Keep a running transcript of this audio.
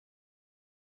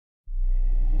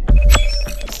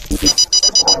Wish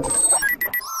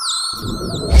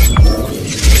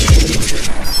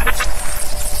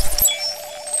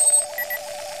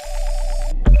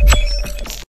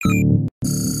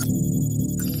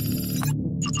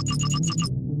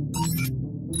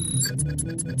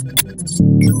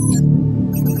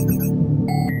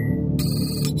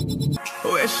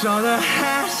all the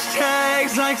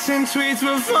hashtags, likes and tweets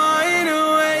will find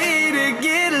a way to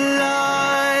get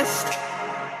lost.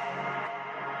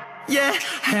 Yeah,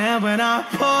 and when I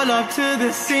pull up to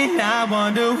the scene, I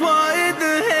wonder what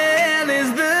the hell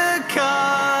is the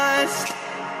cost.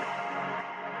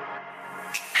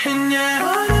 And yeah,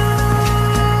 I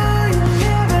know you've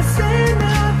never seen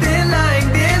nothing like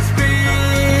this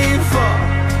before.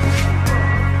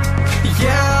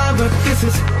 Yeah, but this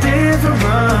is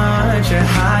different.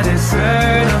 I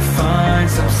deserve to find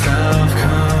some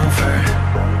self-comfort.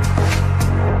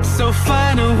 So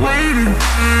find a way to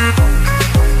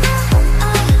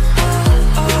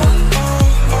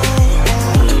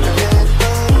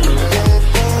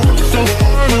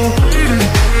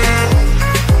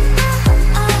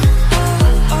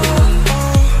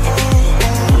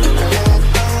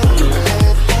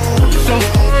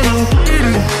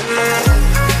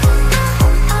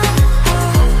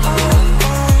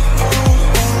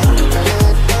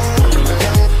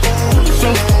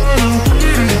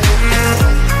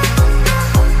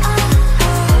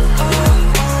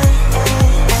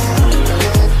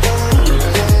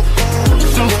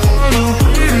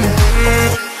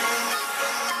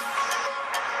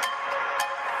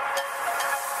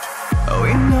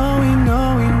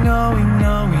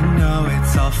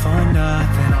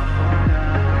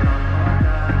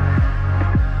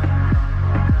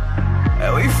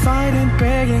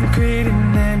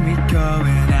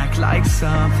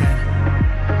something,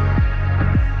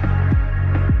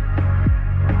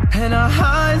 and our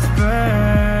hearts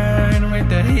burn with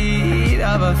the heat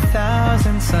of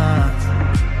 1,000 suns.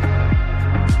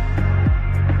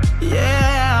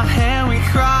 Yeah, and we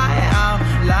cry out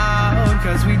loud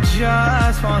 'cause we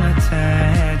just want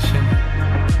attention.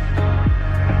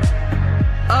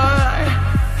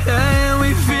 And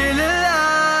we feel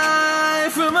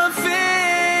alive from a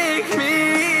fake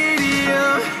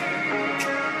medium.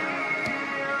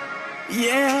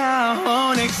 Yeah, I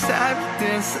won't accept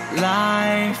this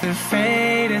life that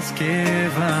fate has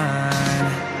given.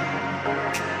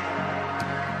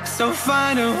 So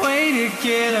find a way to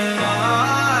get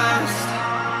lost.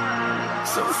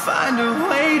 So find a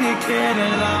way to get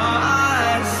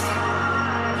lost.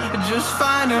 Just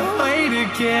find a way to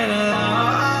get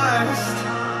lost.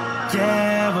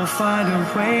 Yeah, we'll find a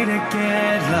way to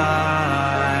get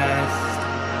lost.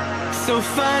 So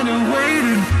find a way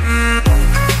to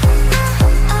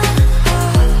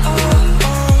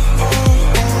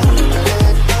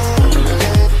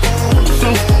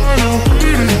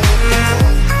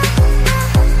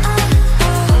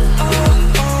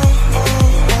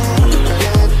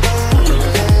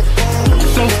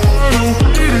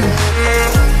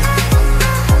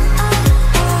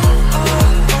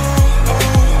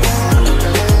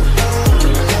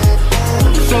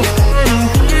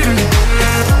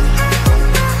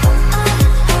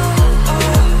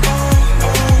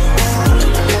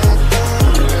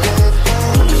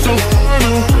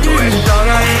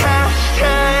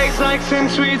and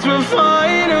tweets will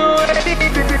find a way to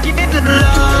get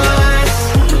lost.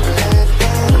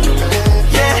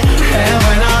 Yeah, and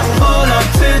when I pull up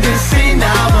to the scene, I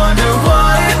wonder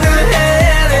what the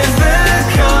hell is the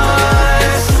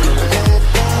cost.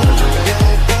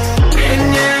 And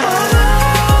yeah, I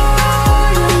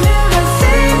know you've never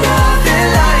seen nothing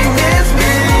like this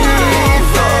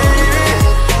before.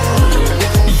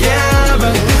 Yeah,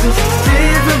 but this is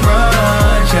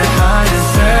different. Yeah, I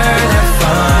deserve to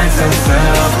find some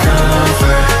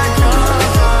self-comfort.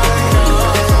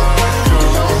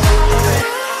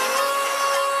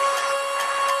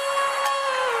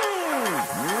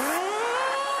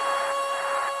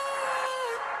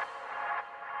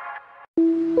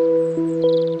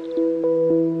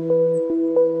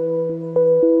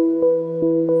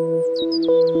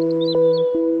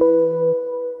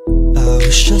 I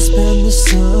wish I spent the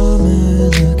summer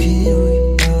looking at your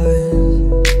eyes,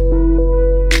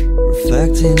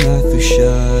 reflecting life through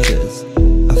shadows.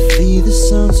 I feel the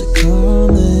sunset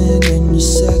coming and you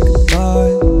said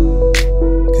goodbye,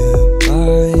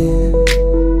 goodbye.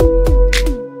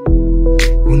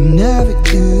 Whenever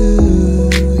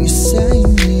you say you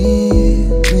need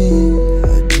me,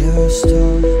 I just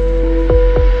stop.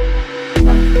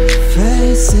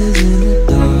 Faces in the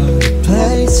dark,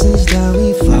 places that we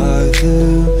fly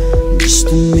through, just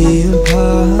a million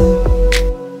apart.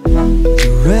 The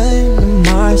rain in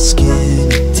my skin,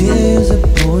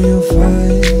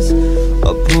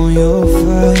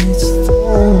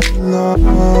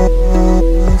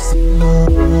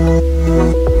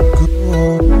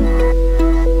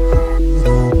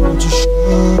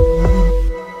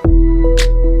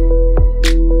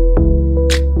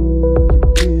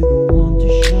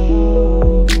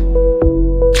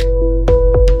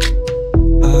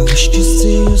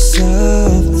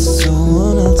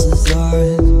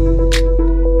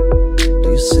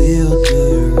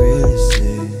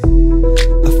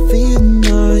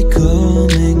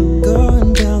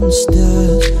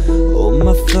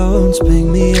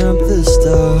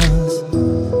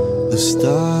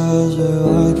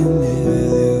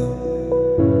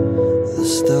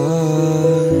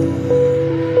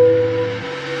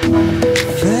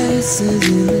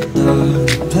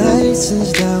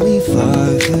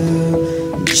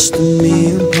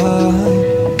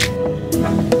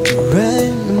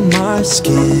 my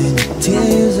skin,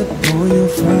 tears upon your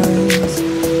face,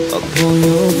 upon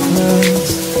your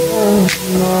face. Oh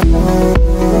no.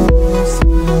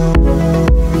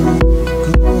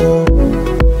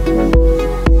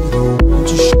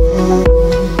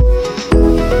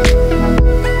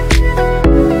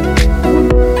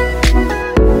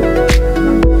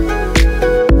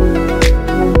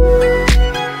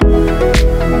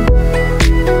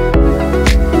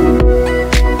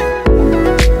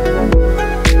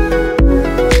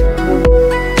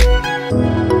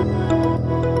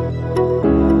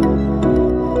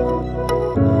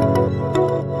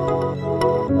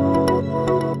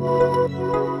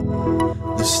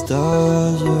 The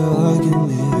stars are hugging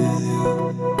me with you.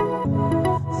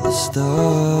 The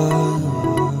stars.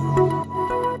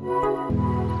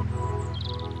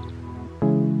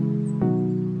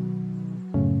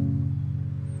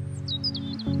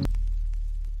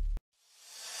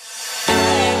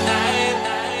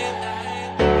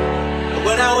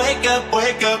 When I wake up,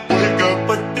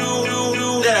 what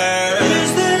do there?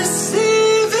 Is this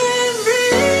even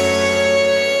real?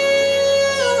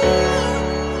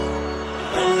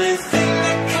 Only thing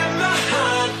that kept my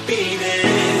heart beating.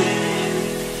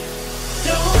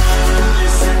 Don't wanna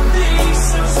miss a thing,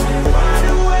 so stay wide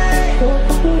awake.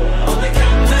 Only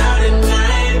come out at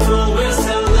night, but we're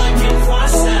still looking for a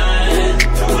sign.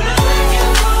 When I wake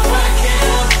up, oh, I can't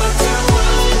help but to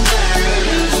wonder,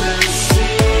 is this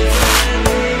even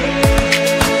real?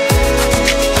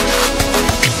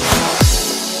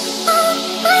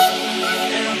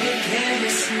 And we can't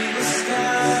see the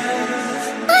stars.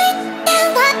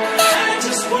 I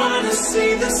just wanna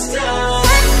see the stars.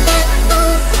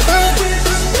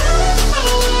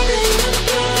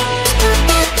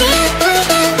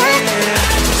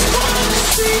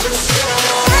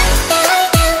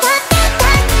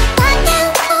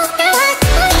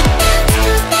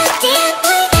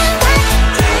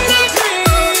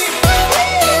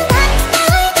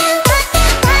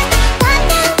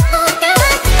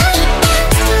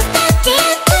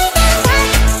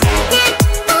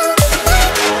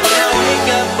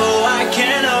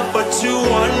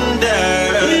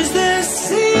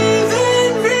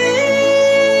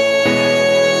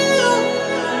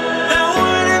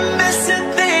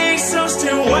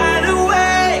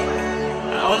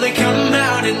 Only come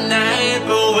out at night,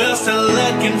 but we're still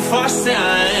looking for a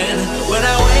sign. When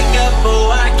I wake up, oh,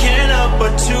 I can't help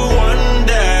but to